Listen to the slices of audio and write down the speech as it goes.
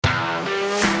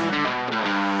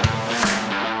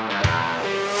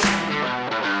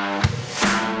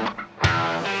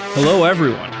Hello,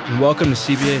 everyone, and welcome to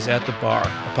CBA's At the Bar,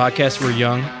 a podcast where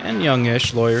young and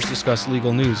youngish lawyers discuss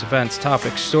legal news, events,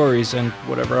 topics, stories, and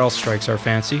whatever else strikes our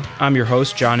fancy. I'm your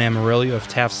host, John Amarillo of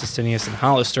Taft, Sistinius, and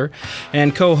Hollister,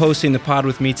 and co-hosting the pod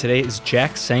with me today is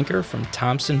Jack Sanker from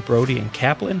Thompson, Brody, and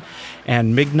Kaplan,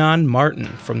 and Mignon Martin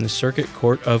from the Circuit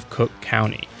Court of Cook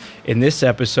County. In this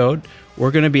episode, we're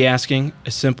going to be asking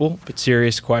a simple but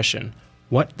serious question.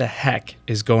 What the heck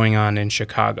is going on in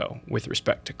Chicago with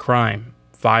respect to crime,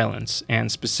 violence,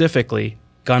 and specifically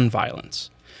gun violence?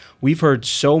 We've heard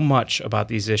so much about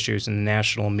these issues in the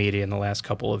national media in the last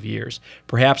couple of years,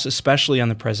 perhaps especially on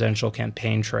the presidential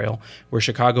campaign trail, where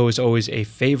Chicago is always a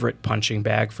favorite punching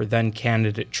bag for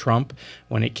then-candidate Trump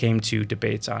when it came to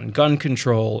debates on gun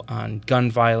control, on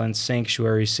gun violence,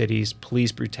 sanctuary cities,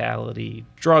 police brutality,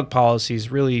 drug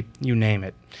policies, really, you name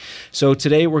it. So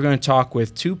today we're going to talk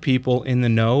with two people in the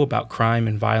know about crime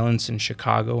and violence in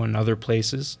Chicago and other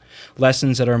places,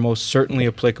 lessons that are most certainly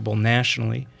applicable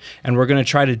nationally, and we're going to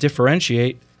try to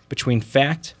differentiate between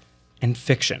fact and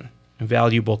fiction, a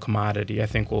valuable commodity I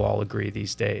think we'll all agree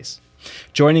these days.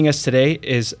 Joining us today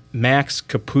is Max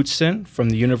Kaputzin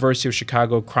from the University of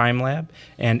Chicago Crime Lab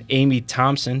and Amy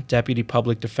Thompson, Deputy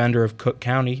Public Defender of Cook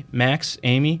County. Max,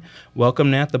 Amy,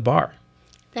 welcome to At the Bar.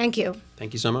 Thank you.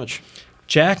 Thank you so much.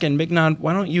 Jack and Mignon,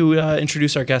 why don't you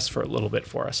introduce our guests for a little bit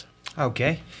for us?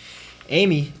 Okay.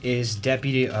 Amy is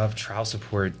Deputy of Trial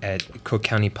Support at Cook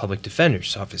County Public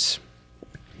Defender's Office.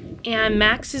 And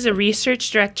Max is a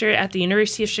research director at the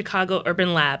University of Chicago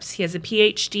Urban Labs. He has a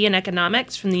PhD in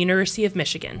economics from the University of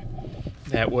Michigan.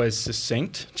 That was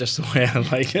succinct, just the way I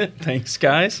like it. Thanks,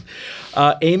 guys.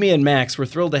 Amy and Max, we're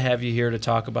thrilled to have you here to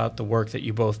talk about the work that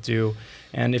you both do.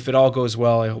 And if it all goes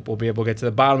well, I hope we'll be able to get to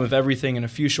the bottom of everything in a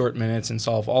few short minutes and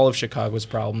solve all of Chicago's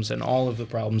problems and all of the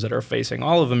problems that are facing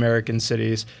all of American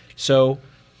cities. So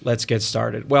let's get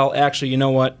started. Well, actually, you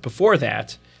know what? Before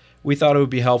that, we thought it would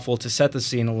be helpful to set the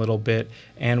scene a little bit.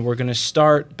 And we're going to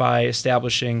start by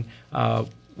establishing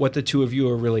what the two of you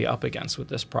are really up against with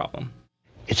this problem.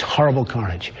 It's horrible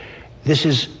carnage.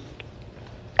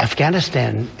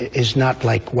 Afghanistan is not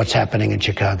like what's happening in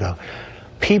Chicago.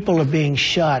 People are being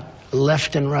shot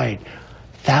left and right.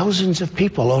 Thousands of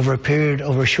people over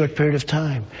a short period of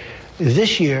time.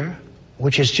 This year,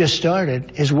 which has just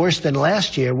started, is worse than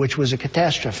last year, which was a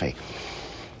catastrophe.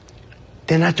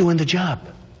 They're not doing the job.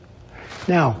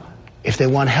 Now, if they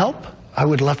want help, I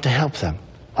would love to help them.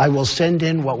 I will send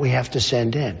in what we have to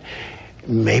send in.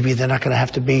 Maybe they're not going to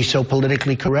have to be so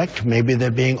politically correct. Maybe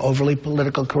they're being overly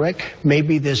political correct.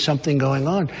 Maybe there's something going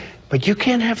on. But you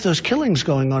can't have those killings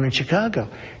going on in Chicago.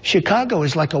 Chicago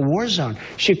is like a war zone.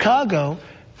 Chicago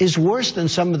is worse than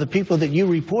some of the people that you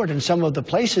report and some of the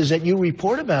places that you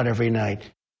report about every night.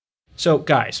 So,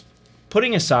 guys,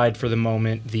 putting aside for the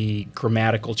moment the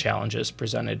grammatical challenges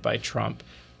presented by Trump,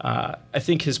 I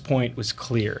think his point was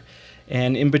clear.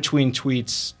 And in between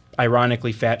tweets,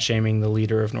 ironically fat-shaming the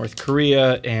leader of North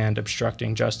Korea and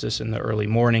obstructing justice in the early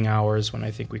morning hours when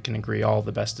I think we can agree all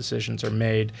the best decisions are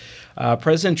made,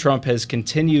 President Trump has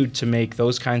continued to make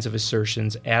those kinds of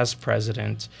assertions as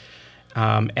president,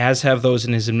 as have those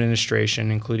in his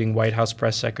administration, including White House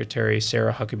Press Secretary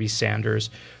Sarah Huckabee Sanders,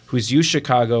 who's used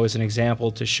Chicago as an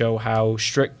example to show how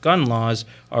strict gun laws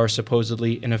are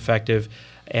supposedly ineffective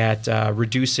at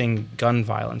reducing gun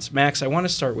violence. Max, I want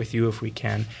to start with you if we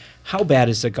can. How bad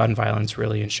is the gun violence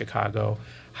really in Chicago?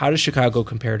 How does Chicago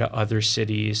compare to other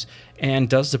cities? And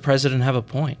does the president have a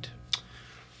point?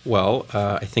 Well,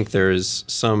 I think there's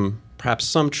perhaps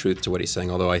some truth to what he's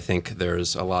saying, although I think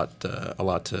there's a lot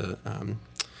to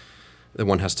that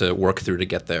one has to work through to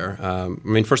get there. I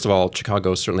mean, first of all,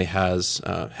 Chicago certainly has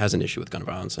an issue with gun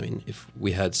violence. I mean, if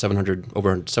we had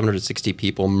over 760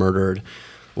 people murdered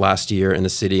last year in the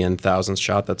city and thousands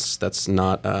shot, that's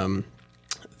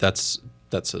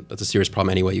a serious problem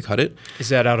any way you cut it. Is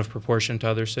that out of proportion to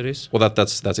other cities? Well,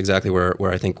 that's exactly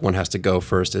where I think one has to go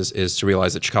first is to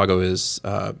realize that Chicago is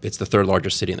it's the third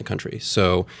largest city in the country.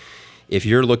 So if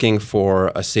you're looking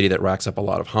for a city that racks up a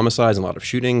lot of homicides and a lot of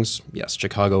shootings, yes,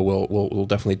 Chicago will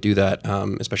definitely do that,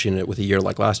 especially with a year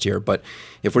like last year. But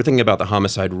if we're thinking about the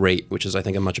homicide rate, which is I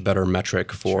think a much better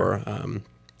metric for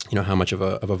how much of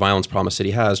a violence problem a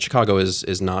city has, Chicago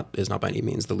is not by any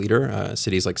means the leader.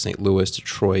 Cities like St. Louis,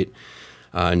 Detroit,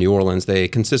 New Orleans, they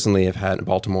consistently have had,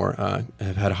 Baltimore,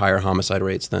 have had higher homicide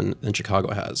rates than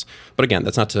Chicago has. But again,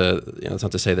 that's not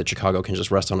to say that Chicago can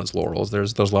just rest on its laurels.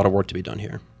 There's a lot of work to be done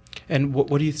here. And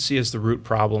what do you see as the root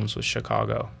problems with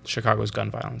Chicago's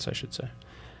gun violence, I should say?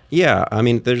 Yeah, I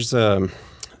mean, there's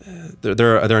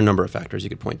there are a number of factors you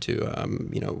could point to.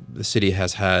 The city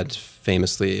has had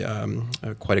famously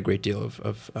quite a great deal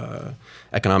of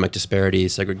economic disparity,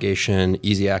 segregation,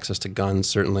 easy access to guns.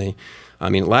 Certainly, I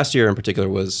mean, last year in particular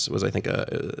was I think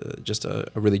just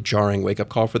a really jarring wake up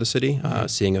call for the city.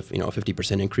 Seeing a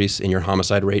 50% increase in your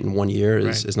homicide rate in 1 year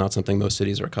is not something most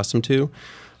cities are accustomed to,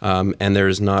 and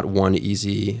there's not one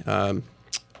easy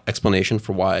explanation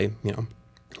for why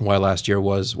last year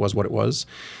was what it was.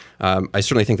 I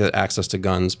certainly think that access to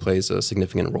guns plays a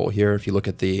significant role here. If you look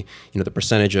at the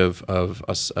percentage of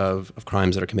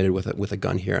crimes that are committed with a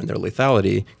gun here, and their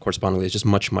lethality correspondingly is just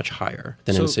much higher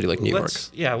than in a city like New York.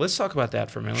 Yeah, let's talk about that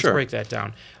for a minute. Sure. Let's break that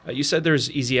down. You said there's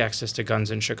easy access to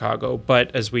guns in Chicago,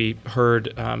 but as we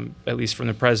heard, at least from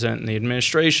the president and the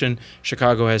administration,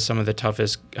 Chicago has some of the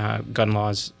toughest gun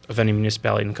laws of any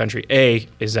municipality in the country. A,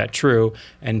 is that true?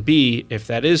 And B, if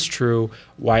that is true,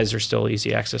 why is there still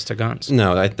easy access to guns?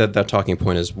 No, that talking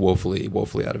point is woefully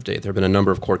out of date. There have been a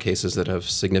number of court cases that have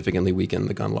significantly weakened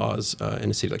the gun laws in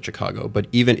a city like Chicago. But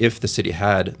even if the city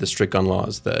had the strict gun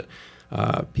laws that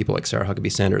people like Sarah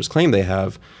Huckabee Sanders claim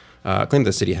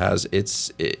the city has,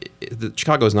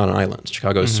 Chicago is not an island.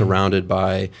 Chicago is surrounded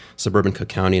by suburban Cook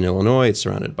County in Illinois. It's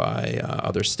surrounded by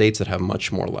other states that have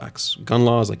much more lax gun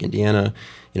laws, like Indiana.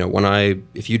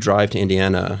 If you drive to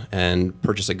Indiana and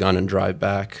purchase a gun and drive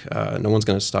back, no one's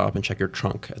going to stop and check your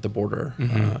trunk at the border.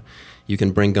 You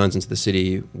can bring guns into the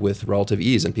city with relative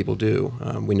ease, and people do.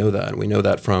 We know that. And we know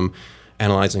that from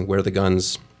analyzing where the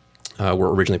guns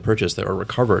were originally purchased that were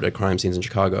recovered at crime scenes in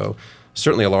Chicago.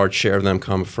 Certainly a large share of them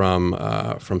come from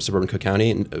suburban Cook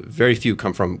County, and very few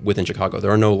come from within Chicago.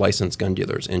 There are no licensed gun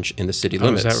dealers in the city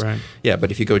limits. Is that right? Yeah, but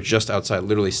if you go just outside,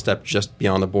 literally step just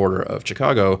beyond the border of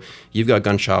Chicago, you've got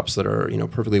gun shops that are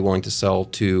perfectly willing to sell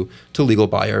to legal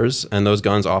buyers, and those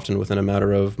guns often within a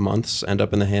matter of months end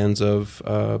up in the hands of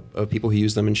people who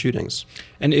use them in shootings.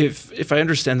 And if I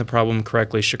understand the problem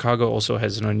correctly, Chicago also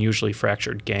has an unusually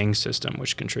fractured gang system,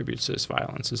 which contributes to this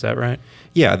violence. Is that right?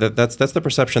 Yeah, that's the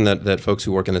perception that folks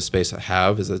who work in this space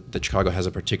have, is that Chicago has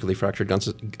a particularly fractured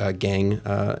gang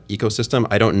ecosystem.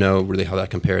 I don't know really how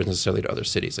that compares necessarily to other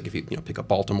cities. Like if you pick up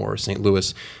Baltimore or St.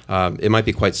 Louis, it might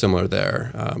be quite similar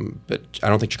there. But I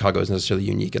don't think Chicago is necessarily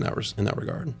unique in that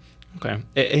regard. Okay,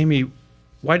 Amy,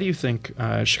 why do you think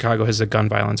Chicago has the gun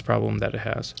violence problem that it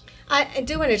has? I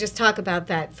do want to just talk about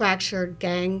that fractured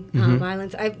gang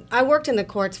violence. I worked in the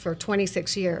courts for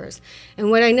 26 years,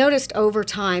 and what I noticed over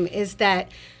time is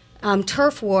that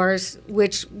turf wars,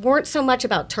 which weren't so much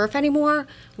about turf anymore,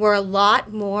 were a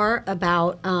lot more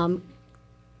about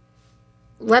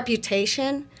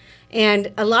reputation.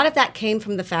 And a lot of that came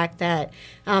from the fact that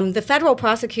the federal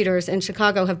prosecutors in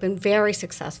Chicago have been very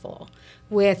successful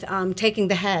with taking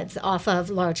the heads off of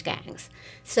large gangs.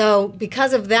 So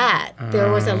because of that, there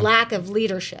was a lack of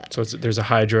leadership. So there's a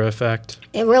Hydra effect?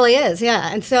 It really is,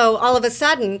 yeah. And so all of a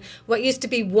sudden, what used to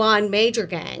be one major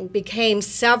gang became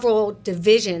several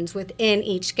divisions within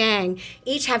each gang,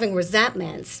 each having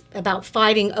resentments about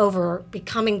fighting over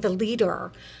becoming the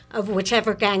leader of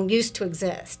whichever gang used to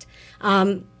exist.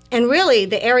 And really,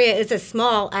 the area is as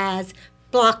small as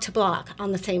block to block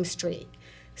on the same street.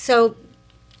 So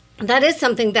that is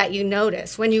something that you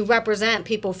notice when you represent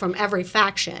people from every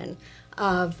faction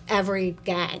of every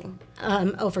gang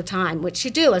over time, which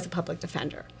you do as a public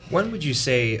defender. When would you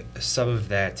say some of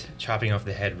that chopping off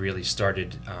the head really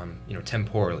started,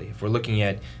 temporally? If we're looking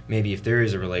at maybe if there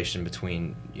is a relation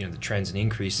between, the trends and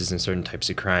increases in certain types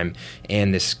of crime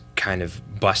and this kind of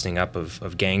busting up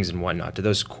of gangs and whatnot, do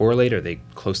those correlate? Are they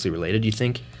closely related, do you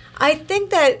think? I think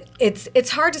that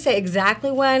it's hard to say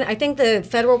exactly when. I think the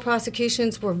federal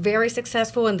prosecutions were very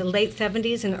successful in the late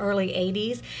 70s and early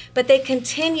 80s, but they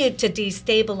continued to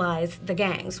destabilize the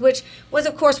gangs, which was,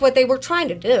 of course, what they were trying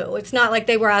to do. It's not like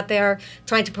they were out there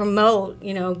trying to promote,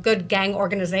 good gang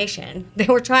organization. They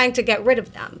were trying to get rid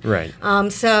of them. Right.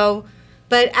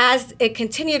 But as it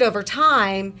continued over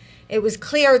time, it was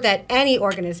clear that any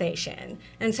organization,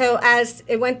 and so as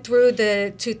it went through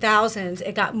the 2000s,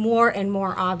 it got more and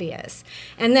more obvious.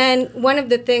 And then one of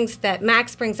the things that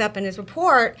Max brings up in his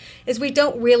report is we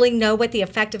don't really know what the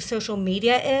effect of social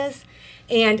media is.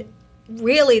 And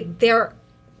really,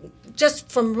 just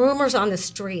from rumors on the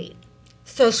street,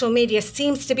 social media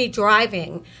seems to be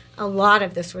driving a lot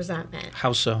of this resentment.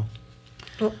 How so?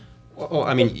 Well,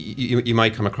 I mean, you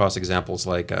might come across examples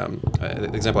like, the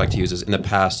example I like to use is in the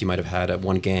past you might have had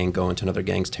one gang go into another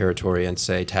gang's territory and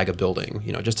say, tag a building,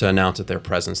 just to announce that their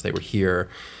presence, they were here.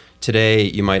 Today,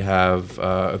 you might have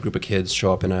a group of kids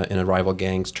show up in a rival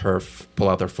gang's turf, pull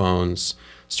out their phones,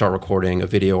 start recording a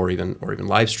video or even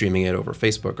live streaming it over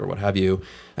Facebook or what have you,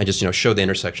 and just show the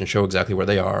intersection, show exactly where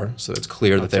they are, so it's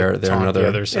clear that they're another. The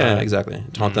other side. Yeah, exactly.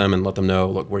 Taunt them and let them know,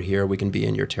 look, we're here. We can be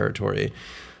in your territory.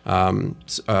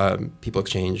 People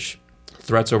exchange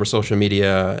threats over social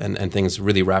media, and things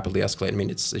really rapidly escalate. I mean,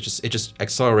 it just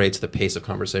accelerates the pace of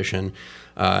conversation,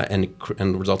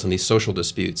 and results in these social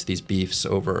disputes, these beefs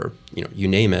over you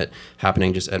name it,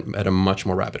 happening just at a much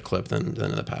more rapid clip than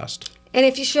in the past. And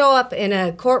if you show up in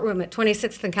a courtroom at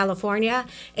 26th in California,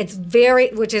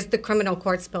 which is the criminal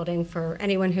courts building for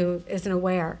anyone who isn't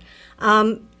aware,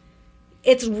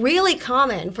 it's really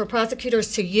common for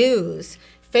prosecutors to use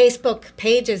Facebook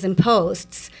pages and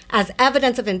posts as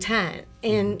evidence of intent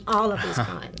in all of these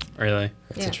crimes. Really?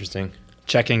 That's interesting.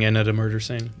 Checking in at a murder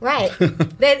scene. Right.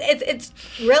 It's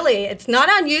not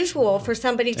unusual for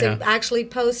somebody to actually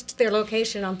post their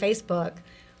location on Facebook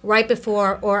right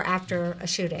before or after a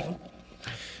shooting.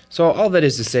 So all that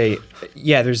is to say,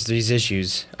 there's these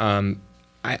issues.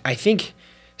 I think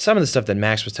some of the stuff that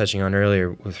Max was touching on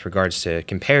earlier with regards to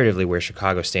comparatively where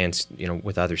Chicago stands,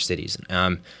 with other cities,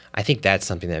 I think that's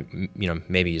something that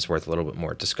maybe is worth a little bit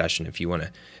more discussion. If you want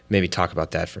to maybe talk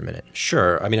about that for a minute.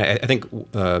 Sure. I mean, I think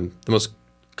the most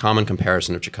common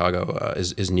comparison of Chicago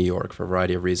is New York for a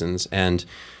variety of reasons, and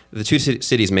the two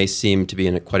cities may seem to be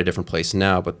in quite a different place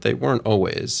now, but they weren't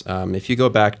always. If you go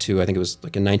back to, I think it was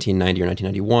like in 1990 or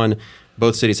 1991,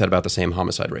 both cities had about the same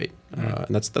homicide rate,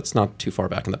 and that's not too far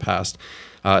back in the past.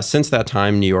 Since that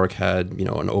time, New York had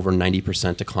an over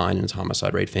 90% decline in its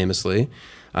homicide rate, famously,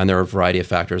 and there are a variety of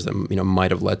factors that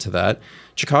might have led to that.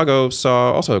 Chicago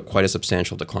saw also quite a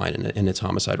substantial decline in its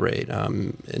homicide rate,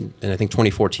 and I think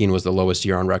 2014 was the lowest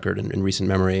year on record in recent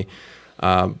memory.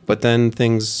 But then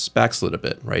things backslid a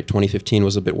bit, right? 2015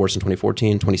 was a bit worse than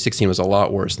 2014. 2016 was a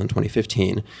lot worse than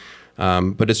 2015.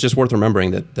 But it's just worth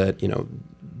remembering that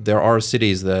there are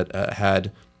cities that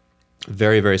had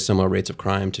very, very similar rates of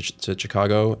crime to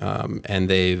Chicago, and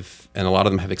a lot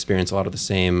of them have experienced a lot of the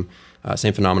same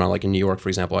phenomena. Like in New York, for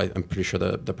example, I'm pretty sure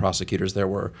the prosecutors there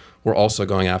were also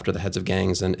going after the heads of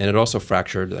gangs, and it also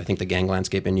fractured, I think, the gang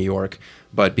landscape in New York.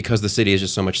 But because the city is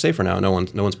just so much safer now, no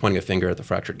one's pointing a finger at the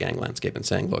fractured gang landscape and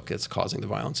saying, look, it's causing the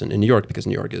violence in New York, because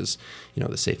New York is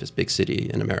the safest big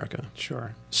city in America.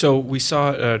 Sure. So we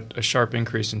saw a sharp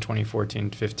increase in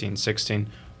 2014, 15, 16.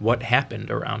 What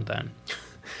happened around then?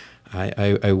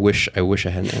 I wish I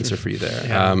had an answer for you there.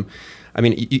 Yeah. I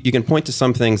mean, you can point to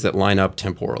some things that line up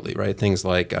temporally, right? Things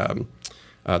like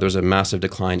there's a massive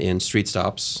decline in street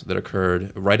stops that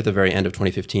occurred right at the very end of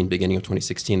 2015, beginning of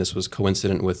 2016. This was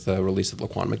coincident with the release of the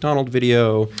Laquan McDonald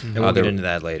video. And we'll get into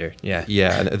that later. Yeah.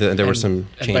 Yeah, there were some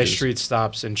changes. And by street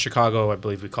stops in Chicago, I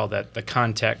believe we call that the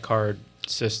contact card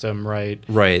system, right?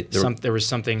 Right. There was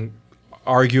something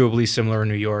arguably similar in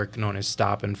New York, known as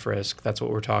stop and frisk. That's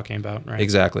what we're talking about, right?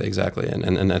 Exactly.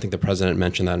 And I think the president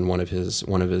mentioned that in one of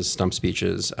his stump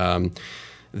speeches,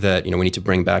 that we need to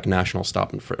bring back national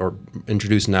stop and or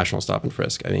introduce national stop and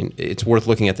frisk. I mean, it's worth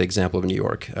looking at the example of New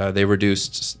York. They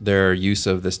reduced their use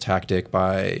of this tactic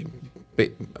by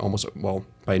over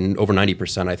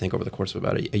 90%, I think, over the course of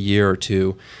about a year or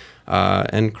two.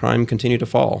 And crime continued to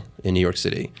fall in New York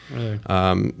City. Really?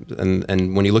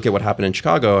 And when you look at what happened in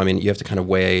Chicago, I mean, you have to kind of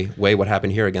weigh what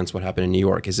happened here against what happened in New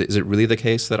York. Is it really the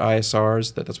case that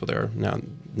ISRs, that's what they're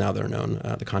now they're known,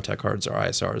 the contact cards are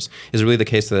ISRs. Is it really the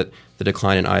case that the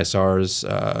decline in ISRs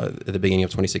at the beginning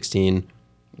of 2016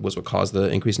 was what caused the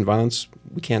increase in violence?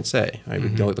 We can't say. Right?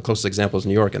 Mm-hmm. The closest example is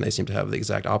New York, and they seem to have the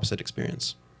exact opposite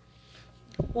experience.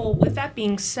 Well, with that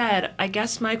being said, I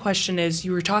guess my question is,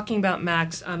 you were talking about,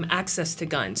 Max, access to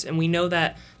guns, and we know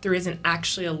that there isn't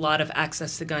actually a lot of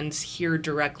access to guns here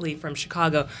directly from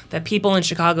Chicago, that people in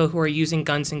Chicago who are using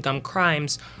guns in gun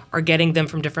crimes are getting them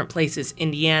from different places,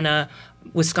 Indiana,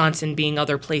 Wisconsin being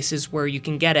other places where you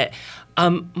can get it.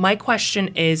 My question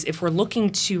is, if we're looking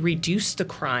to reduce the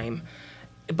crime,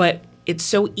 but it's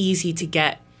so easy to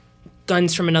get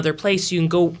guns from another place, you can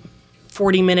go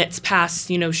 40 minutes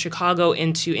past, Chicago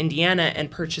into Indiana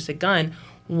and purchase a gun.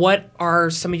 What are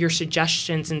some of your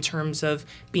suggestions in terms of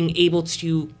being able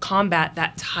to combat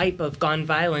that type of gun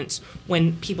violence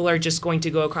when people are just going to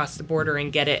go across the border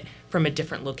and get it from a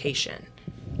different location?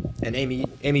 And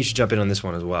Amy should jump in on this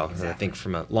one as well. Exactly. I think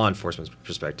from a law enforcement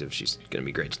perspective, she's going to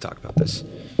be great to talk about this.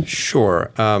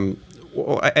 Sure.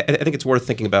 Well, I think it's worth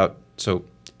thinking about. So,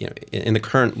 in the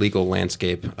current legal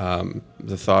landscape,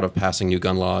 the thought of passing new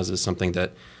gun laws is something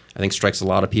that I think strikes a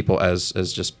lot of people as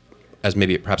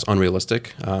maybe perhaps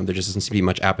unrealistic. There just doesn't seem to be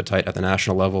much appetite at the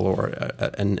national level or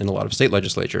in a lot of state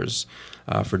legislatures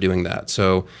for doing that.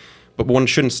 So, but one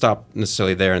shouldn't stop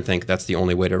necessarily there and think that's the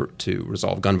only way to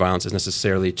resolve gun violence is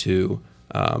necessarily to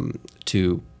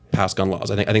to pass gun laws.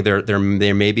 I think there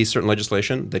may be certain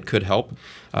legislation that could help.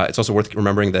 It's also worth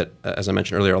remembering that, as I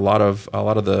mentioned earlier, a lot of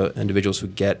the individuals who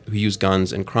use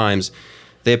guns in crimes,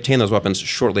 they obtain those weapons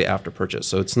shortly after purchase.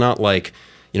 So it's not like,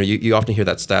 you often hear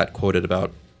that stat quoted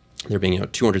about there being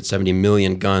 270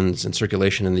 million guns in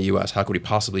circulation in the U.S. How could we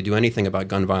possibly do anything about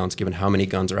gun violence given how many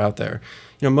guns are out there?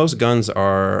 Most guns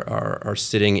are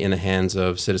sitting in the hands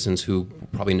of citizens who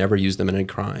probably never use them in any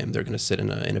crime. They're going to sit in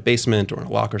a basement or in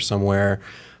a locker somewhere.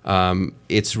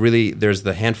 It's really, there's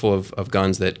the handful of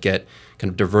guns that get kind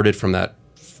of diverted from that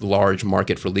large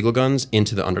market for legal guns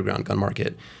into the underground gun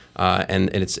market. And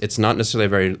it's not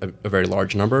necessarily a very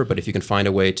large number, but if you can find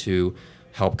a way to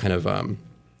help kind of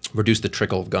reduce the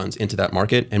trickle of guns into that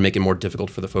market and make it more difficult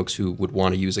for the folks who would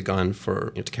want to use a gun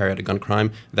for to carry out a gun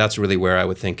crime, that's really where I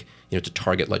would think to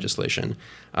target legislation.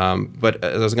 But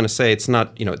as I was going to say, it's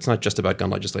not just about gun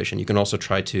legislation. You can also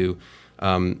try to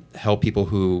help people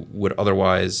who would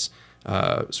otherwise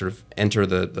sort of enter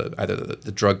either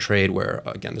the drug trade, where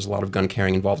again there's a lot of gun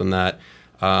carrying involved in that.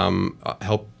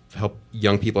 Help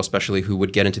young people, especially who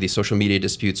would get into these social media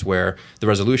disputes where the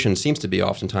resolution seems to be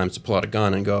oftentimes to pull out a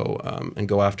gun and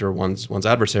go after one's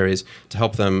adversaries, to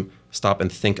help them stop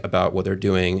and think about what they're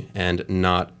doing and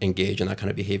not engage in that kind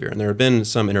of behavior. And there have been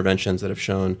some interventions that have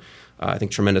shown, I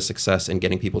think, tremendous success in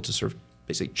getting people to sort of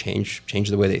basically change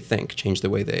the way they think, change the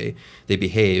way they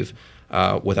behave,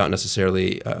 without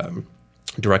necessarily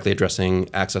directly addressing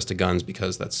access to guns,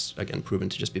 because that's, again, proven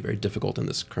to just be very difficult in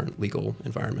this current legal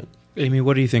environment. Amy,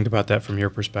 what do you think about that from your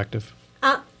perspective?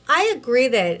 I agree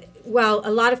that, well,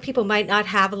 a lot of people might not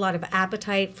have a lot of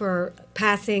appetite for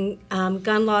passing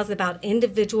gun laws about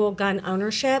individual gun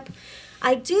ownership.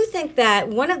 I do think that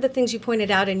one of the things you pointed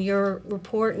out in your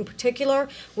report in particular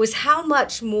was how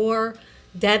much more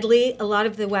deadly a lot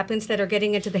of the weapons that are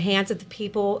getting into the hands of the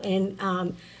people in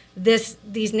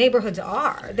these neighborhoods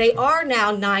are. They are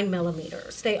now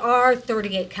 9mm. They are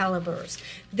 .38 calibers.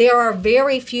 There are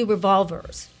very few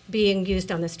revolvers being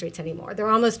used on the streets anymore. They're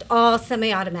almost all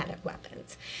semi-automatic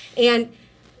weapons. And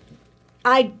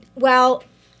I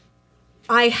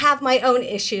have my own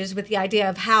issues with the idea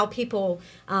of how people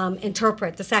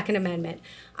interpret the Second Amendment.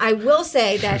 I will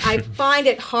say that I find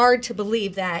it hard to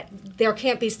believe that there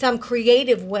can't be some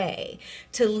creative way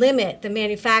to limit the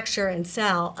manufacture and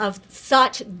sale of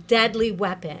such deadly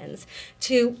weapons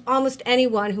to almost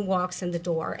anyone who walks in the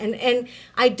door. And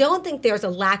I don't think there's a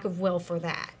lack of will for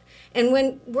that. And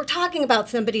when we're talking about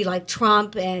somebody like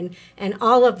Trump and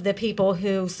all of the people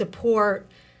who support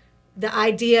the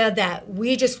idea that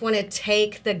we just want to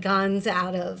take the guns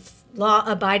out of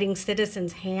law-abiding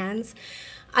citizens' hands,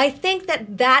 I think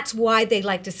that that's why they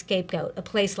like to scapegoat a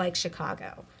place like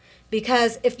Chicago.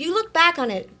 Because if you look back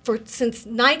on it, since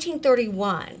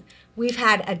 1931, we've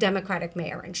had a Democratic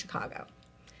mayor in Chicago.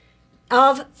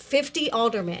 Of 50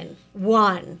 aldermen,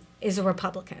 one is a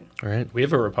Republican. All right. We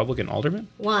have a Republican alderman?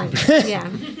 One, yeah.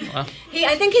 Wow.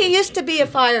 I think he used to be a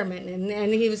fireman,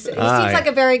 and he seems like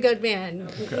a very good man.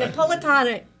 Okay.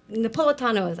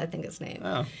 Napolitano is, I think, his name.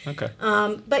 Oh, okay.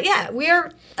 But yeah,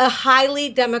 we're a highly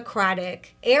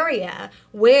democratic area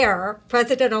where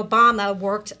President Obama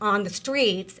worked on the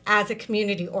streets as a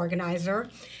community organizer,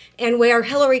 and where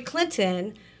Hillary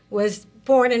Clinton was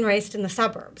born and raised in the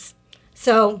suburbs.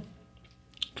 So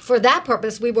for that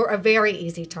purpose, we were a very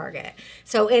easy target.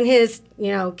 So in his,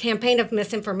 campaign of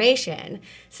misinformation,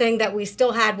 saying that we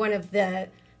still had one of the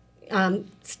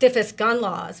stiffest gun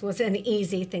laws was an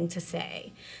easy thing to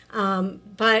say.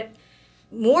 But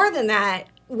more than that,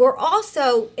 we're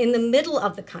also in the middle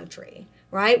of the country,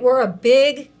 right? We're a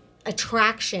big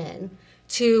attraction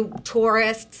to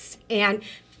tourists, and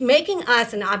making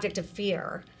us an object of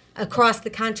fear across the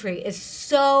country is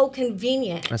so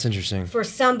convenient. That's interesting. For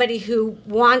somebody who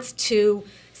wants to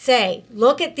say,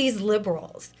 look at these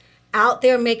liberals out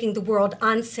there making the world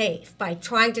unsafe by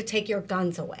trying to take your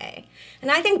guns away.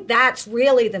 And I think that's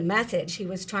really the message he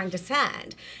was trying to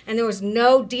send. And there was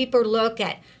no deeper look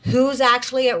at who's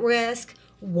actually at risk,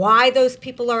 why those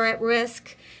people are at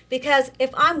risk. Because if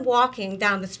I'm walking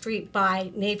down the street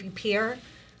by Navy Pier,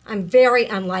 I'm very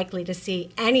unlikely to see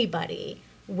anybody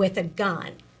with a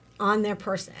gun on their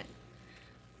person.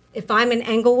 If I'm in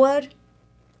Englewood,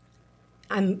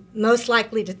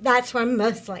 that's where I'm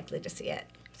most likely to see it.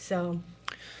 So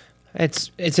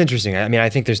it's interesting. I mean, I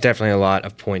think there's definitely a lot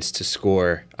of points to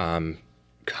score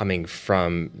coming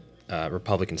from a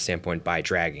Republican standpoint by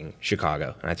dragging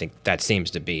Chicago, and I think that seems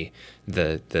to be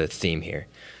the theme here.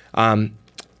 I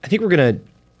think we're going to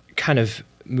kind of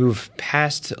move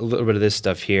past a little bit of this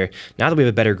stuff here. Now that we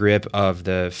have a better grip of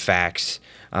the facts,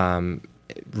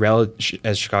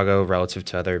 as Chicago relative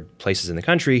to other places in the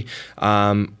country.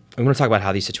 I want to talk about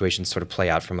how these situations sort of play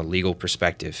out from a legal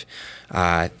perspective.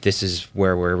 This is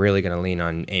where we're really going to lean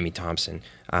on Amy Thompson.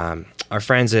 Our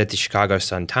friends at the Chicago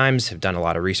Sun-Times have done a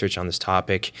lot of research on this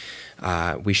topic.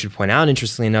 We should point out,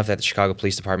 interestingly enough, that the Chicago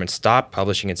Police Department stopped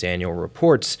publishing its annual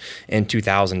reports in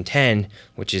 2010,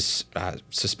 which is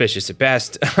suspicious at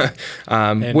best.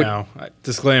 Now,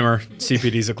 disclaimer,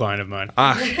 CPD's a client of mine.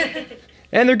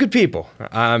 And they're good people.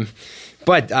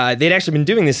 But they'd actually been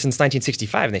doing this since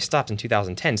 1965, and they stopped in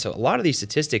 2010. So a lot of these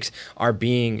statistics are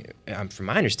being, from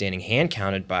my understanding,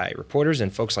 hand-counted by reporters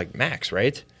and folks like Max,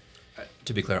 right?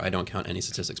 To be clear, I don't count any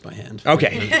statistics by hand.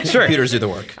 Okay, sure. Computers do the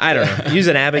work. I don't know. Use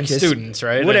an abacus. And students,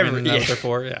 right? Whatever. I mean, that's what they're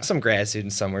for, yeah. Some grad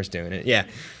student somewhere's doing it, yeah.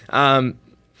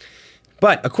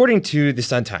 But according to the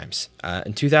Sun-Times,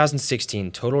 in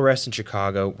 2016, total arrests in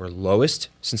Chicago were lowest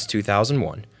since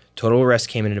 2001. Total arrests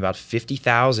came in at about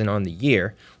 50,000 on the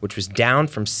year, which was down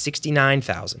from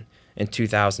 69,000 in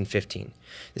 2015.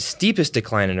 The steepest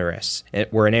decline in arrests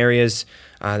were in areas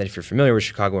that, if you're familiar with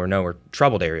Chicago or know, are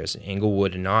troubled areas.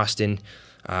 Inglewood and Austin.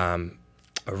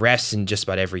 Arrests in just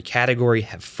about every category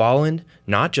have fallen,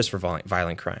 not just for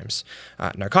violent crimes.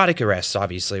 Narcotic arrests,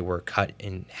 obviously, were cut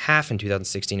in half in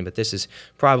 2016, but this is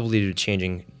probably due to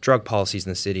changing drug policies in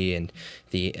the city and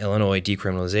the Illinois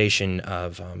decriminalization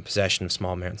of possession of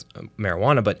small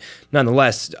marijuana. But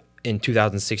nonetheless, in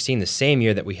 2016, the same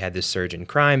year that we had this surge in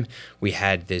crime, we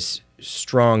had this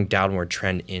strong downward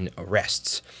trend in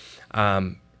arrests.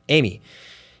 Amy,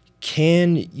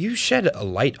 can you shed a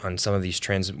light on some of these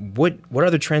trends? What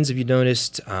other trends have you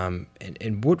noticed,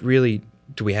 and what really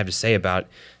do we have to say about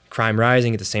crime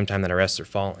rising at the same time that arrests are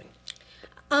falling?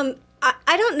 I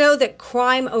don't know that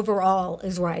crime overall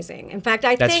is rising. In fact,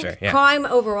 I That's think fair, yeah. crime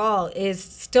overall is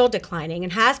still declining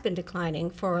and has been declining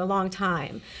for a long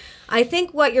time. I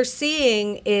think what you're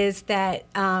seeing is that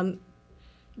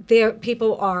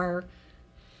people are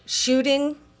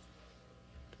shooting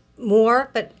more,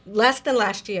 but less than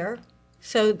last year.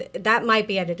 So that might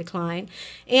be at a decline.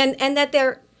 And that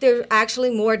they're actually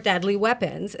more deadly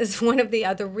weapons is one of the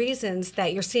other reasons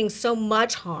that you're seeing so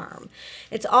much harm.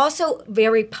 It's also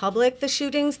very public, the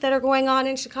shootings that are going on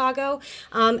in Chicago.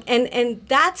 And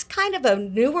that's kind of a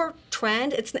newer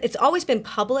trend. It's always been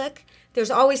public.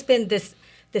 There's always been this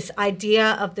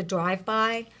idea of the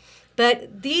drive-by.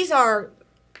 But these are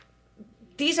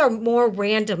more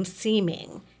random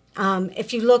seeming.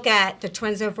 If you look at the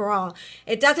trends overall,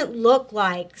 it doesn't look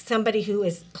like somebody who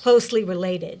is closely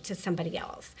related to somebody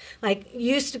else. Like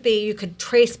used to be, you could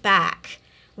trace back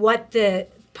what the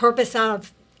purpose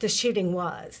of the shooting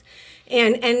was.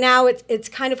 And now it's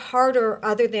kind of harder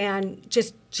other than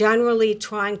just generally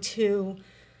trying to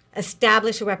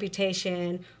establish a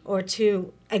reputation or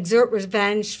to exert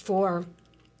revenge for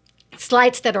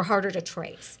slights that are harder to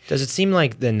trace. Does it seem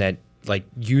like then that like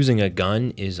using a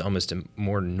gun is almost a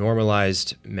more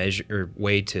normalized measure or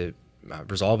way to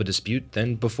resolve a dispute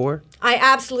than before? I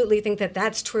absolutely think that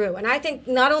that's true. And I think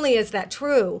not only is that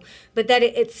true, but that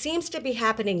it seems to be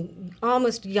happening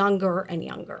almost younger and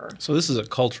younger. So this is a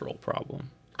cultural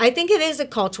problem. I think it is a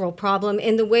cultural problem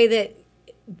in the way that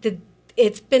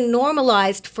it's been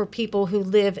normalized for people who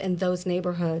live in those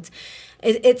neighborhoods.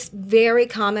 It's very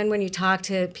common when you talk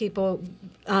to people,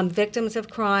 victims of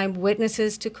crime,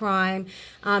 witnesses to crime,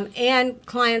 and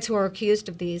clients who are accused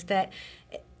of these, that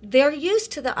they're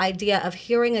used to the idea of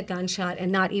hearing a gunshot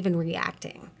and not even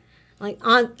reacting. Like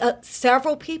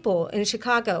several people in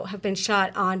Chicago have been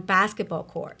shot on basketball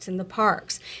courts, in the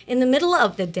parks, in the middle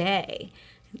of the day,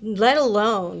 let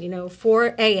alone,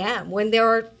 4 a.m. when there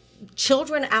are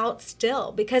children out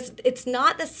still, because it's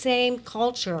not the same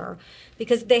culture,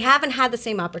 because they haven't had the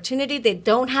same opportunity. They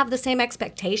don't have the same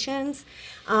expectations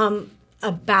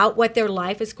about what their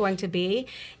life is going to be.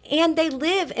 And they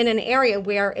live in an area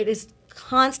where it is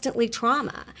constantly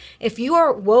trauma. If you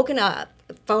are woken up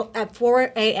at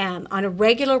 4 a.m. on a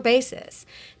regular basis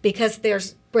because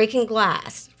there's breaking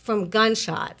glass from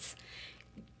gunshots,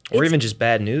 or even just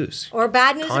bad news. Or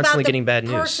bad news Constantly about getting bad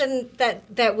the news. person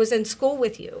that was in school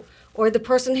with you, or the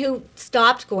person who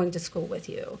stopped going to school with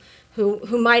you,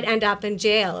 who might end up in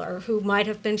jail or who might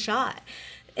have been shot.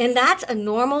 And that's a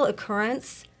normal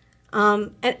occurrence.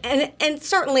 And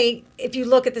certainly, if you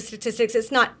look at the statistics,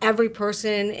 it's not every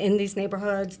person in these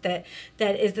neighborhoods that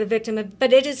is the victim of,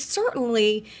 but it is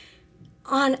certainly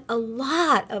on a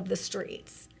lot of the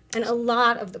streets and a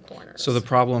lot of the corners. So the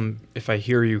problem, if I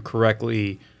hear you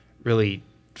correctly, really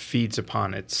feeds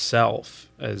upon itself.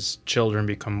 As children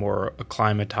become more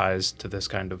acclimatized to this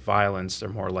kind of violence, they're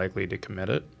more likely to commit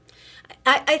it.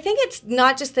 I think it's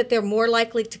not just that they're more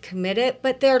likely to commit it,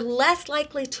 but they're less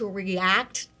likely to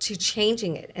react to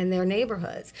changing it in their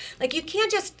neighborhoods. Like, you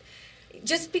can't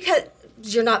just because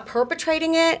you're not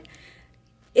perpetrating it,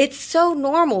 it's so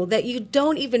normal that you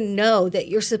don't even know that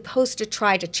you're supposed to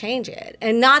try to change it,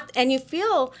 and you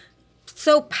feel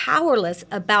so powerless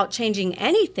about changing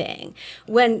anything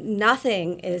when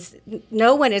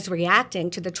no one is reacting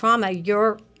to the trauma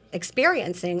you're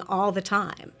experiencing all the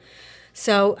time.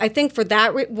 So I think for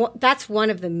that's one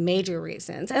of the major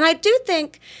reasons. And I do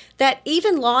think that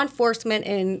even law enforcement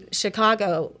in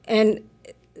Chicago and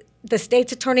the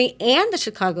state's attorney and the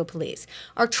Chicago police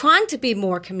are trying to be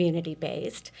more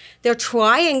community-based. They're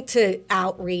trying to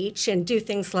outreach and do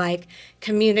things like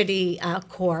community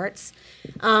courts.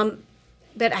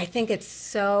 But I think it's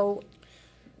so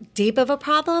deep of a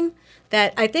problem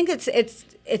that I think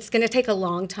it's going to take a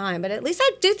long time. But at least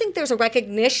I do think there's a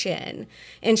recognition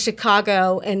in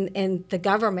Chicago and the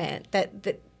government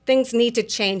that things need to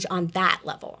change on that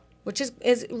level, which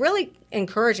is really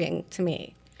encouraging to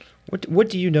me. What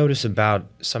do you notice about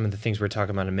some of the things we were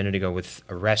talking about a minute ago with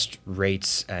arrest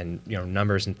rates and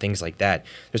numbers and things like that?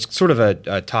 There's sort of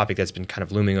a topic that's been kind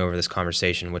of looming over this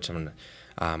conversation, which we're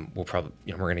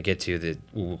going to get to, that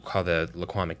we'll call the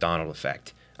Laquan McDonald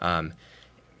effect.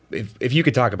 If you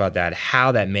could talk about that,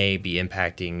 how that may be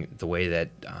impacting the way that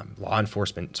law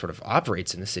enforcement sort of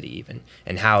operates in the city even,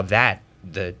 and how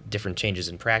the different changes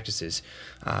in practices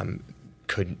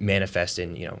could manifest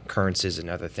in occurrences and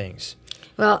other things.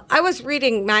 Well, I was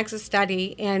reading Max's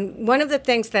study, and one of the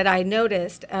things that I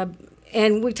noticed, and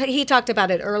he talked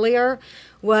about it earlier,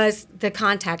 was the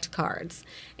contact cards.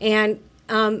 And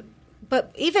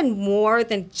but even more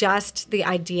than just the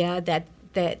idea that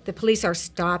the police are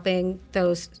stopping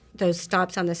those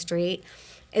stops on the street,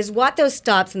 is what those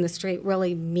stops in the street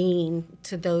really mean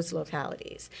to those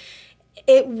localities.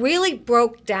 It really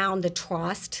broke down the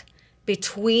trust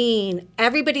between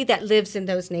everybody that lives in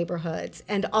those neighborhoods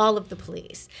and all of the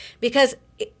police. Because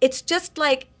it's just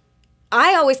like,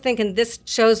 I always think, and this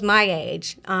shows my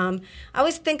age, I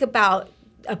always think about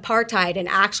apartheid and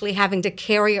actually having to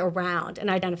carry around an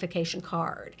identification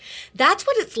card. That's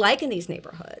what it's like in these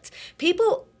neighborhoods.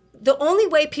 The only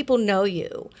way people know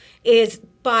you is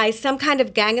by some kind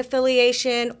of gang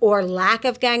affiliation or lack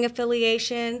of gang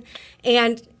affiliation,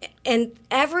 and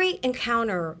every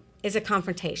encounter is a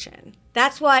confrontation.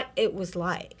 That's what it was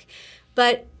like.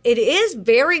 But it is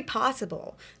very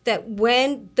possible that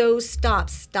when those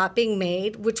stops stop being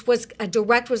made, which was a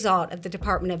direct result of the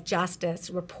Department of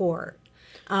Justice report,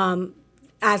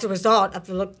 as a result of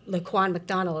the Laquan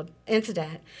McDonald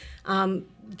incident,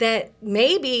 that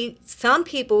maybe some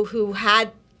people who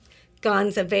had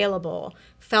guns available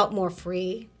felt more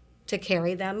free to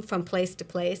carry them from place to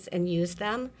place and use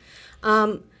them.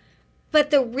 But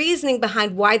the reasoning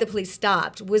behind why the police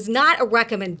stopped was not a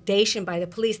recommendation by the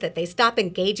police that they stop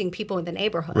engaging people in the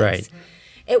neighborhoods. Right.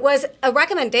 It was a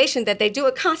recommendation that they do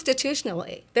it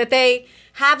constitutionally, that they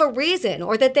have a reason,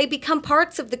 or that they become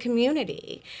parts of the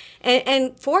community.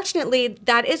 And fortunately,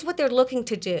 that is what they're looking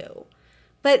to do.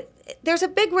 But there's a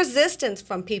big resistance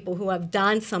from people who have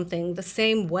done something the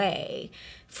same way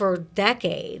for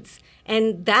decades,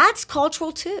 and that's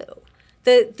cultural too.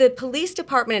 The police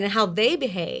department and how they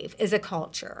behave is a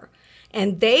culture.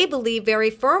 And they believe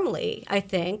very firmly, I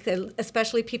think,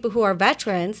 especially people who are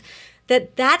veterans,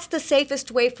 that that's the safest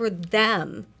way for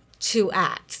them to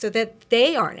act so that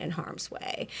they aren't in harm's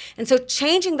way. And so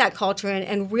changing that culture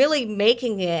and really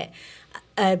making it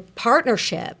a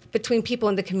partnership between people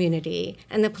in the community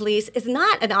and the police is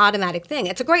not an automatic thing.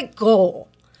 It's a great goal,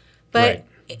 but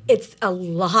it's a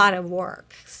lot of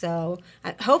work. So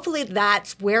hopefully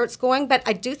that's where it's going, but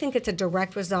I do think it's a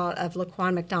direct result of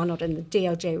Laquan McDonald and the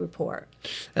DOJ report.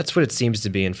 That's what it seems to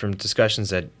be, and from discussions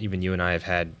that even you and I have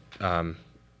had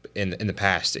in the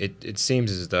past, it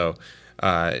seems as though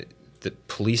the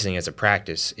policing as a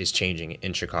practice is changing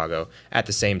in Chicago at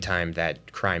the same time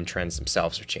that crime trends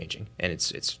themselves are changing, and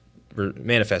it's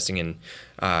manifesting in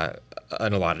a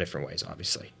lot of different ways,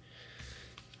 obviously.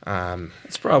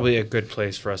 It's probably a good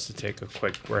place for us to take a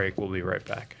quick break. We'll be right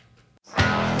back.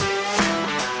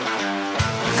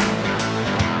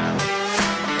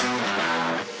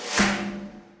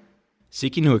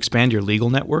 Seeking to expand your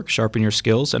legal network, sharpen your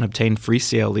skills, and obtain free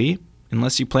CLE?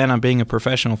 Unless you plan on being a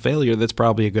professional failure, that's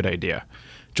probably a good idea.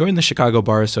 Join the Chicago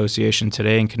Bar Association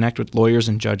today and connect with lawyers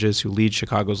and judges who lead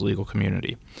Chicago's legal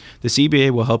community. The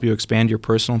CBA will help you expand your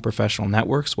personal and professional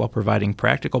networks while providing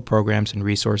practical programs and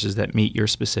resources that meet your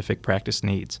specific practice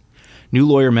needs. New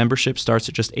lawyer membership starts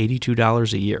at just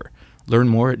 $82 a year. Learn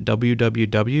more at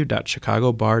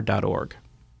www.chicagobar.org.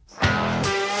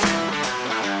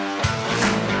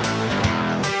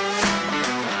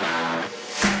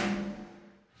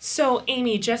 So,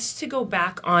 Amy, just to go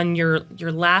back on your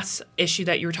last issue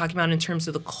that you were talking about in terms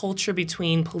of the culture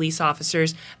between police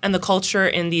officers and the culture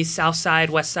in these South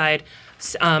Side, West Side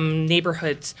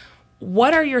neighborhoods,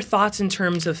 what are your thoughts in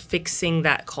terms of fixing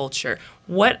that culture?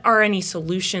 What are any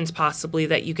solutions possibly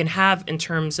that you can have in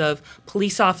terms of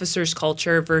police officers'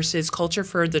 culture versus culture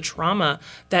for the trauma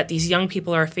that these young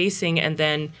people are facing, and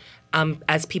then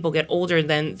as people get older,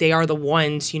 then they are the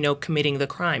ones, committing the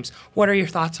crimes? What are your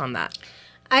thoughts on that?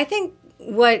 I think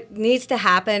what needs to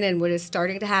happen and what is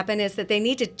starting to happen is that they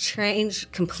need to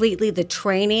change completely the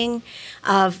training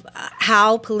of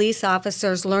how police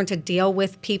officers learn to deal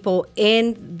with people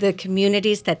in the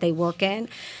communities that they work in.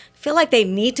 I feel like they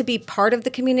need to be part of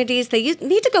the communities. They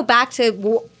need to go back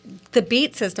to the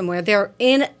beat system where they're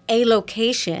in a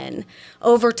location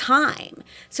over time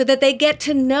so that they get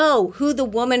to know who the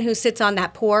woman who sits on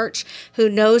that porch, who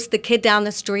knows the kid down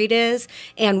the street is,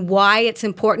 and why it's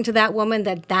important to that woman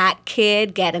that that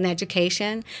kid get an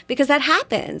education, because that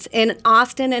happens in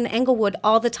Austin and Englewood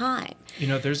all the time.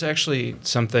 There's actually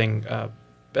something,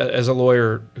 as a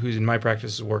lawyer who's in my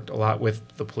practice has worked a lot with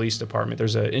the police department,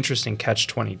 there's an interesting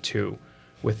catch-22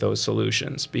 with those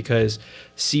solutions, because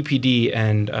CPD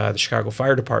and the Chicago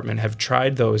Fire Department have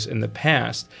tried those in the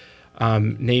past,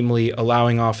 namely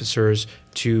allowing officers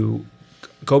to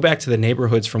go back to the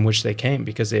neighborhoods from which they came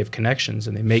because they have connections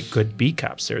and they make good beat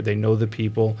cops there. They know the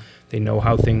people, they know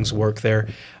how things work there.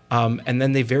 And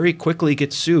then they very quickly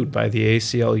get sued by the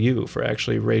ACLU for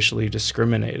actually racially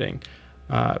discriminating.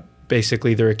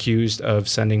 Basically, they're accused of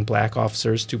sending black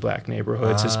officers to black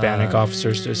neighborhoods, Hispanic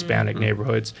officers to Hispanic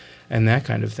neighborhoods, and that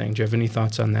kind of thing. Do you have any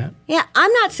thoughts on that? Yeah,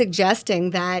 I'm not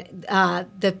suggesting that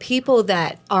the people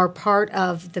that are part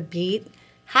of the beat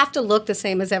have to look the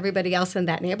same as everybody else in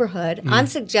that neighborhood. I'm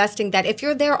suggesting that if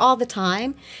you're there all the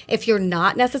time, if you're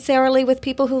not necessarily with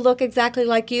people who look exactly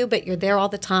like you, but you're there all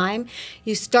the time,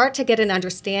 you start to get an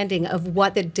understanding of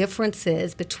what the difference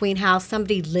is between how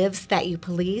somebody lives that you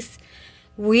police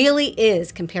really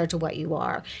is compared to what you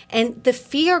are. And the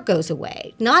fear goes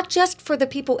away, not just for the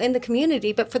people in the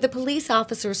community, but for the police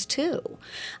officers too.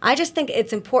 I just think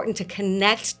it's important to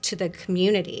connect to the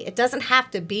community. It doesn't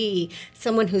have to be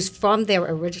someone who's from there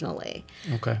originally.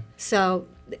 Okay. So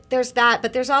there's that,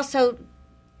 but there's also,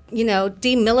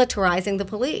 demilitarizing the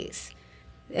police.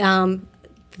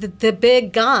 The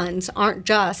big guns aren't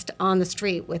just on the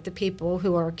street with the people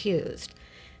who are accused.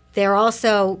 They're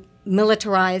also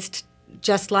militarized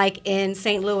just like in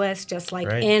St. Louis, just like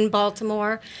in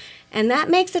Baltimore. And that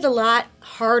makes it a lot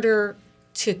harder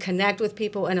to connect with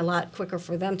people and a lot quicker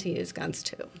for them to use guns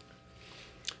too.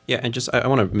 Yeah, and just I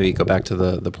want to maybe go back to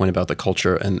the point about the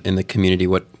culture and in the community.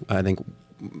 What I think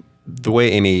the way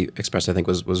Amy expressed, I think,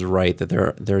 was right,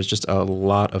 that there's just a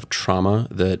lot of trauma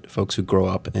that folks who grow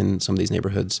up in some of these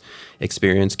neighborhoods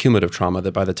experience, cumulative trauma,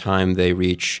 that by the time they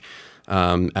reach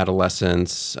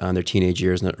adolescence, their teenage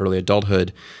years, and early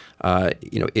adulthood,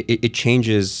 it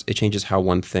changes how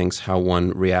one thinks, how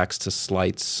one reacts to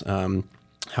slights,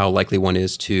 how likely one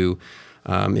is to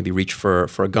maybe reach for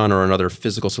a gun or another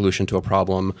physical solution to a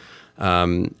problem,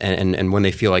 and when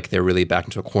they feel like they're really backed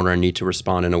into a corner and need to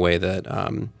respond in a way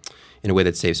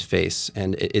that saves face.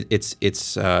 And it's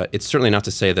certainly not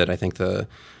to say that I think that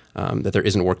there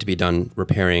isn't work to be done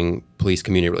repairing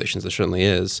police-community relations. There certainly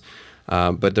is.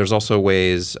 But there's also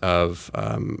ways of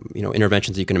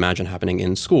interventions that you can imagine happening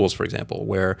in schools, for example,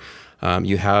 where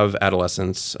you have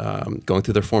adolescents going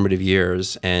through their formative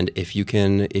years, and if you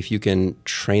can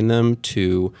train them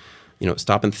to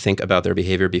stop and think about their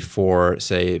behavior before,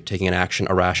 say, taking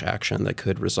a rash action that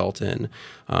could result in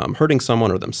hurting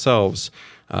someone or themselves,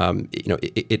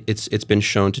 it's been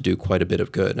shown to do quite a bit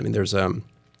of good. I mean, there's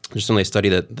certainly a study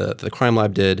that the Crime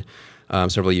Lab did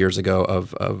several years ago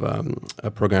of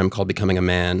a program called Becoming a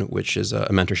Man, which is a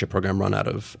mentorship program run out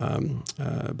of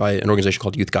by an organization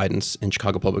called Youth Guidance in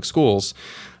Chicago Public Schools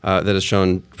that has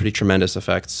shown pretty tremendous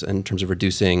effects in terms of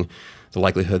reducing the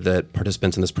likelihood that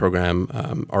participants in this program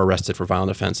are arrested for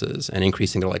violent offenses and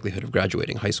increasing their likelihood of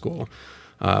graduating high school.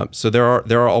 So there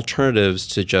are alternatives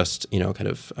to just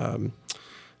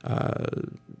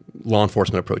law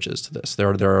enforcement approaches to this. There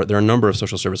are a number of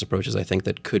social service approaches, I think,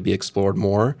 that could be explored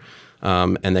more,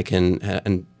 and that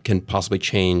can possibly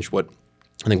change what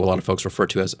I think a lot of folks refer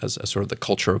to as sort of the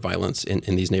culture of violence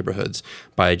in these neighborhoods,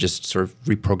 by just sort of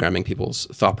reprogramming people's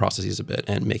thought processes a bit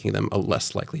and making them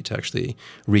less likely to actually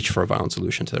reach for a violent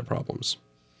solution to their problems.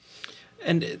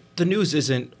 And the news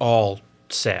isn't all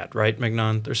sad, right,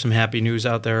 Mignon? There's some happy news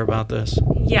out there about this.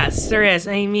 Yes, there is.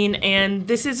 I mean, and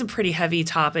this is a pretty heavy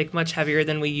topic, much heavier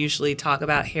than we usually talk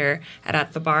about here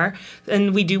at the Bar.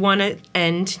 And we do want to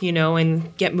end,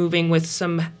 and get moving with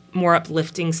some more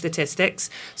uplifting statistics.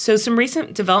 So some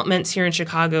recent developments here in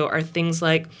Chicago are things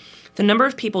like the number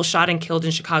of people shot and killed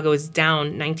in Chicago is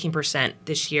down 19%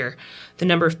 this year. The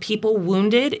number of people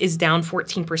wounded is down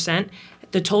 14%.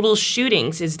 The total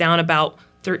shootings is down about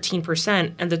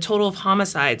 13%, and the total of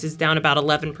homicides is down about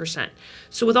 11%.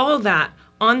 So with all of that,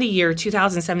 on the year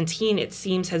 2017, it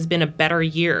seems has been a better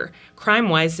year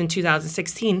crime-wise than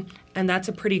 2016, and that's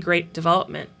a pretty great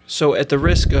development. So at the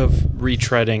risk of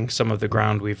retreading some of the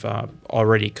ground we've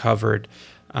already covered,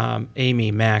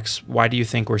 Amy, Max, why do you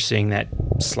think we're seeing that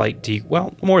slight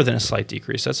more than a slight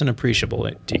decrease? That's an appreciable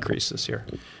decrease this year.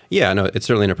 Yeah, no, it's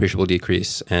certainly an appreciable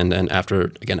decrease, and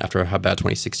after how bad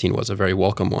 2016 was, a very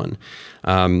welcome one.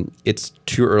 It's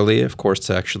too early, of course,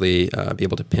 to actually be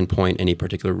able to pinpoint any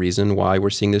particular reason why we're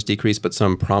seeing this decrease, but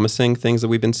some promising things that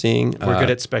we've been seeing. We're good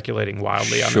at speculating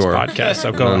wildly on sure. this podcast,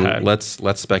 so go ahead.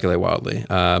 Let's speculate wildly.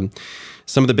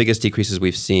 Some of the biggest decreases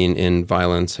we've seen in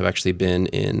violence have actually been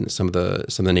in some of the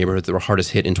neighborhoods that were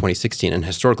hardest hit in 2016 and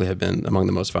historically have been among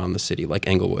the most violent in the city, like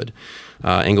Englewood.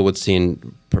 Englewood's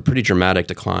seen a pretty dramatic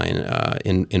decline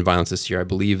in violence this year. I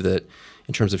believe that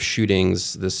in terms of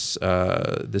shootings, this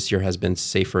year has been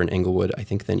safer in Englewood, I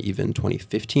think, than even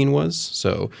 2015 was.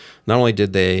 So not only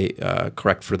did they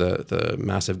correct for the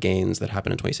massive gains that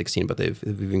happened in 2016, but they've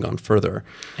even gone further.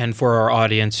 And for our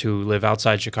audience who live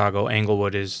outside Chicago,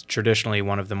 Englewood is traditionally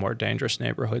one of the more dangerous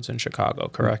neighborhoods in Chicago,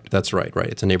 correct? That's right.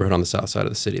 It's a neighborhood on the south side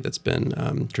of the city that's been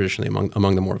traditionally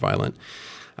among the more violent.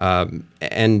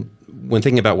 And when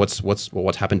thinking about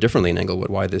what's happened differently in Englewood,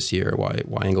 why this year,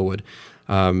 why Englewood,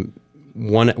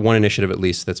 one initiative at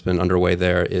least that's been underway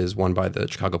there is one by the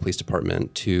Chicago Police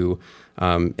Department to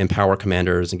empower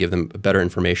commanders and give them better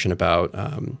information about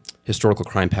historical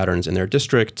crime patterns in their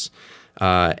districts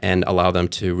and allow them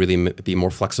to really be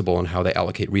more flexible in how they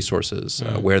allocate resources,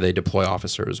 where they deploy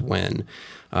officers, when.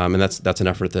 And that's an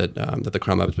effort that the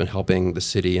Crime Lab has been helping the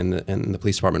city and the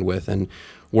police department with. And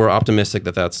we're optimistic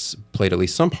that that's played at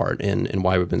least some part in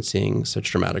why we've been seeing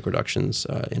such dramatic reductions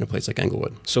in a place like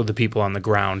Englewood. So the people on the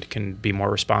ground can be more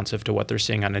responsive to what they're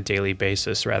seeing on a daily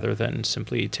basis rather than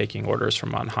simply taking orders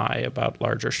from on high about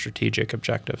larger strategic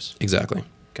objectives. Exactly.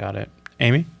 Got it.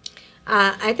 Amy?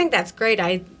 I think that's great.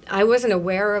 I wasn't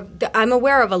aware of I'm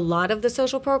aware of a lot of the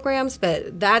social programs,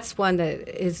 but that's one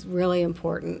that is really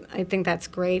important. I think that's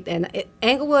great. And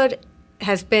Englewood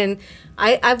has been,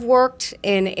 I've worked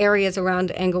in areas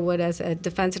around Englewood as a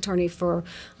defense attorney for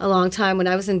a long time. When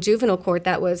I was in juvenile court,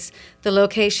 that was the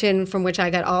location from which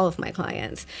I got all of my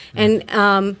clients. And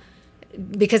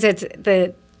because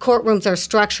the courtrooms are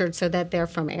structured so that they're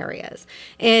from areas.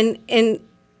 And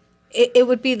it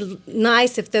would be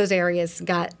nice if those areas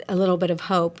got a little bit of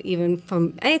hope even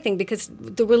from anything, because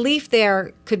the relief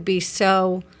there could be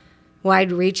so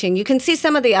wide-reaching. You can see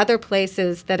some of the other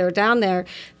places that are down there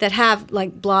that have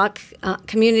like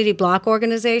community block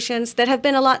organizations that have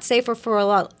been a lot safer for a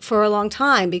long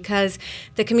time because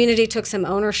the community took some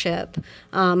ownership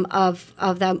of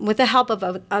them with the help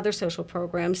of other social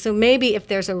programs. So maybe if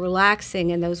there's a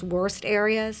relaxing in those worst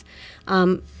areas,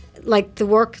 like the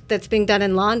work that's being done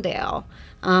in Lawndale.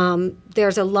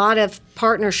 There's a lot of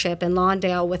partnership in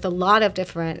Lawndale with a lot of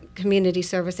different community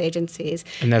service agencies.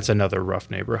 And that's another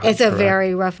rough neighborhood. It's a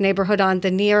very rough neighborhood on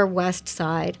the near west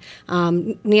side,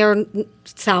 near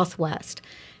southwest.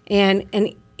 And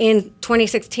in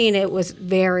 2016, it was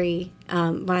very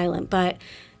violent, but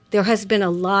there has been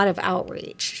a lot of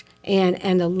outreach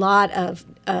and a lot of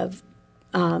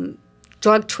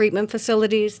drug treatment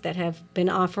facilities that have been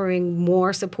offering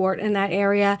more support in that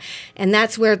area. And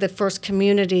that's where the first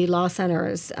community law center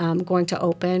is going to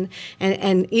open.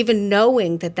 And even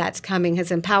knowing that that's coming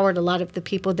has empowered a lot of the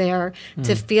people there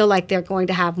to feel like they're going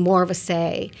to have more of a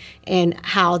say in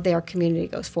how their community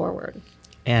goes forward.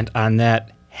 And on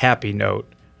that happy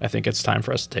note, I think it's time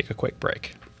for us to take a quick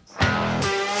break.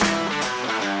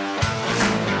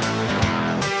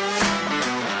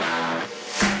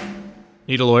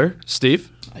 Need a lawyer?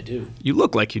 Steve? I do. You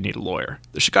look like you need a lawyer.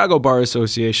 The Chicago Bar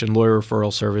Association Lawyer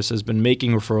Referral Service has been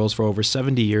making referrals for over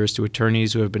 70 years to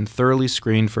attorneys who have been thoroughly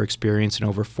screened for experience in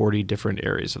over 40 different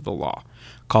areas of the law.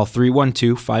 Call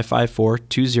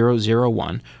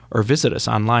 312-554-2001 or visit us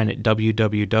online at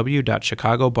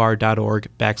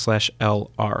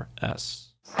www.chicagobar.org/LRS.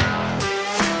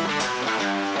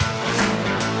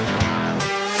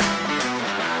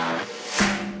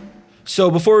 So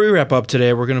before we wrap up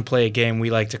today, we're going to play a game we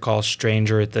like to call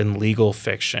Stranger Than Legal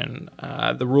Fiction.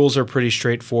 The rules are pretty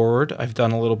straightforward. I've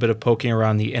done a little bit of poking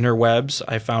around the interwebs.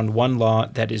 I found one law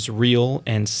that is real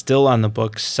and still on the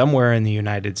books somewhere in the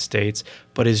United States,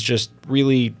 but is just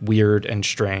really weird and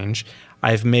strange.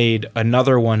 I've made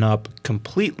another one up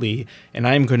completely, and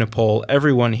I'm going to poll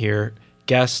everyone here,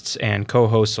 guests and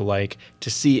co-hosts alike,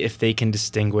 to see if they can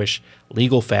distinguish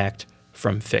legal fact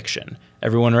from fiction.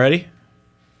 Everyone ready?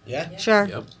 Yeah. Sure.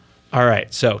 Yep. All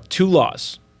right, so 2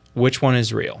 laws. Which one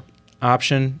is real?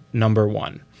 Option number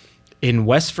 1. In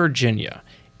West Virginia,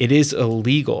 it is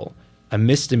illegal, a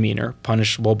misdemeanor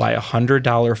punishable by a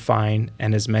 $100 fine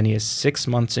and as many as 6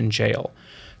 months in jail,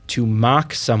 to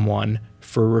mock someone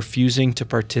for refusing to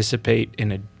participate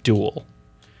in a duel.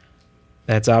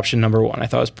 That's option number 1. I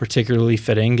thought it was particularly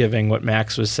fitting, given what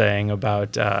Max was saying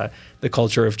about the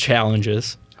culture of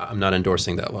challenges. I'm not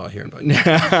endorsing that law here, but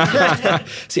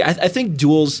See, I think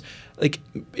duels, like,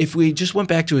 if we just went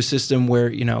back to a system where,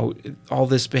 you know, all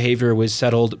this behavior was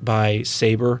settled by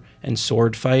saber and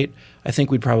sword fight, I think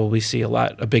we'd probably see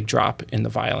a big drop in the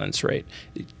violence rate.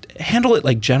 Handle it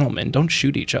like gentlemen. Don't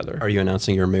shoot each other. are you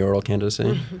announcing your mayoral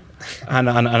candidacy? On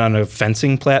a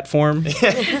fencing platform?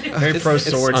 Very pro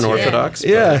swords. It's unorthodox.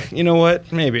 Yeah, you know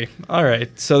what? Maybe. All right.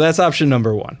 So that's option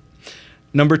number 1.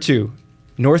 Number 2,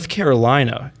 North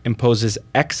Carolina imposes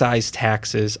excise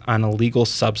taxes on illegal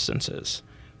substances.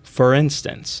 For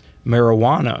instance,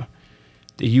 marijuana,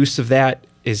 the use of that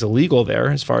is illegal there,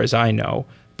 as far as I know,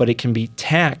 but it can be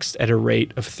taxed at a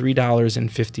rate of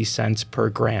 $3.50 per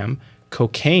gram,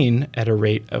 cocaine at a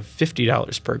rate of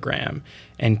 $50 per gram,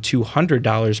 and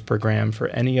 $200 per gram for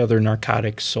any other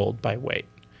narcotic sold by weight.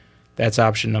 That's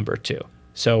option number 2.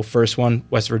 So first one,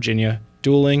 West Virginia,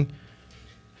 dueling.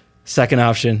 Second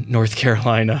option, North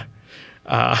Carolina,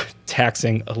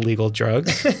 taxing illegal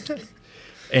drugs.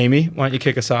 Amy, why don't you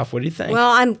kick us off? What do you think?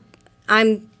 Well,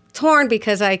 I'm torn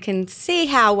because I can see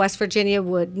how West Virginia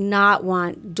would not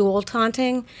want dual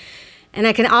taunting, and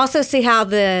I can also see how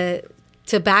the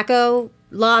tobacco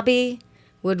lobby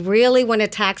would really want to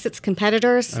tax its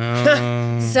competitors.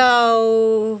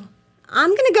 So I'm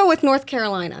going to go with North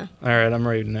Carolina. All right, I'm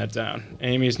writing that down.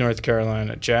 Amy's North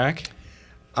Carolina. Jack?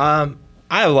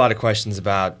 I have a lot of questions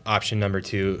about option number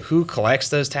 2. Who collects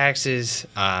those taxes?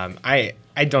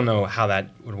 I don't know how that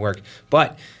would work,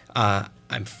 but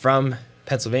I'm from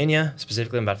Pennsylvania.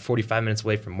 Specifically, I'm about 45 minutes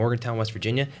away from Morgantown, West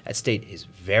Virginia. That state is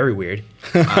very weird.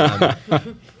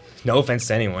 No offense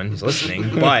to anyone who's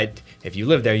listening, but if you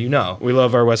live there, you know. We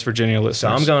love our West Virginia So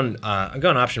listeners. I'm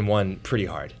going option 1 pretty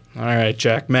hard. All right,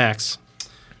 Jack. Max?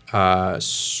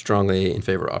 Strongly in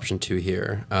favor of option 2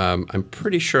 here. I'm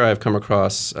pretty sure I've come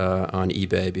across on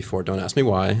eBay before. Don't ask me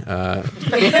why.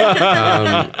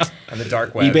 On the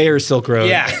dark web. eBay or Silk Road?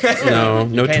 Yeah.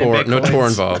 No Paying tour Bitcoins.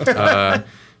 involved.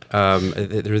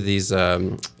 There are these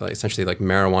essentially like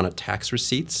marijuana tax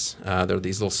receipts. There are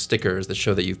these little stickers that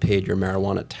show that you've paid your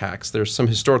marijuana tax. There's some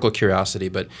historical curiosity,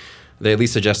 but they at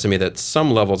least suggest to me that some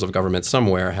levels of government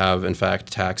somewhere have, in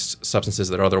fact, taxed substances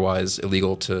that are otherwise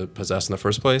illegal to possess in the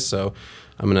first place. So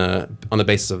I'm going to, on the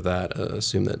basis of that,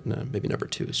 assume that maybe number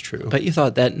 2 is true. But you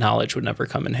thought that knowledge would never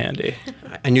come in handy.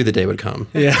 I knew the day would come.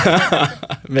 Yeah.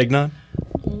 Mignon?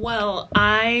 Well,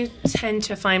 I tend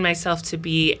to find myself to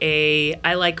be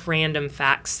I like random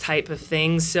facts type of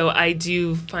things. So I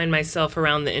do find myself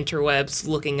around the interwebs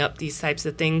looking up these types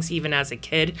of things, even as a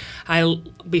kid.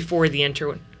 Before the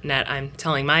internet, I'm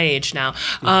telling my age now.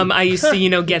 I used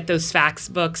to, get those facts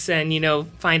books and,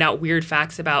 find out weird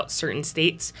facts about certain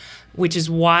states, which is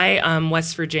why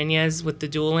West Virginia's with the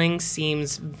dueling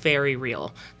seems very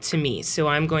real to me. So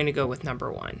I'm going to go with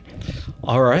number 1.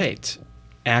 All right.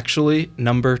 Actually,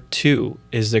 number 2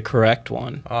 is the correct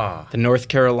one. Ah. The North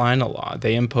Carolina law.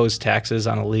 They impose taxes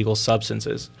on illegal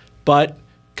substances. But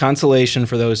consolation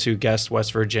for those who guessed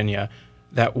West Virginia,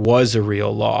 that was a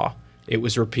real law. It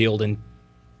was repealed in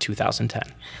 2010.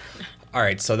 All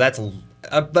right, so that's a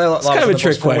It's kind of a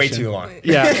trick for way question. too long.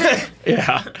 Yeah.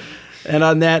 Yeah. And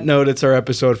on that note, it's our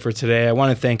episode for today. I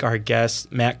want to thank our guests,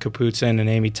 Matt Kaputzin and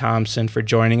Amy Thompson, for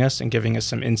joining us and giving us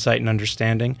some insight and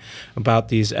understanding about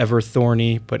these ever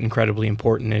thorny but incredibly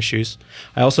important issues.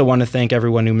 I also want to thank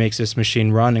everyone who makes this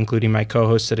machine run, including my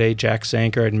co-hosts today, Jack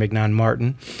Sanker and Mignon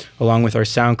Martin, along with our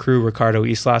sound crew, Ricardo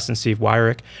Islas and Steve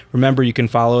Wyrick. Remember, you can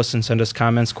follow us and send us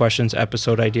comments, questions,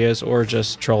 episode ideas, or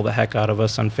just troll the heck out of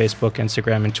us on Facebook,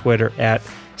 Instagram, and Twitter at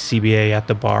CBA at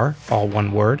the Bar, all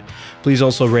one word. Please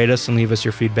also rate us and leave us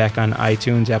your feedback on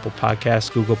iTunes, Apple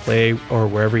Podcasts, Google Play, or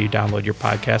wherever you download your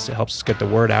podcast. It helps us get the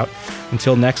word out.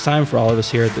 Until next time, for all of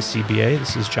us here at the CBA,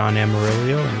 this is John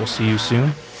Amarillo, and we'll see you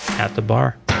soon at the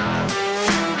bar.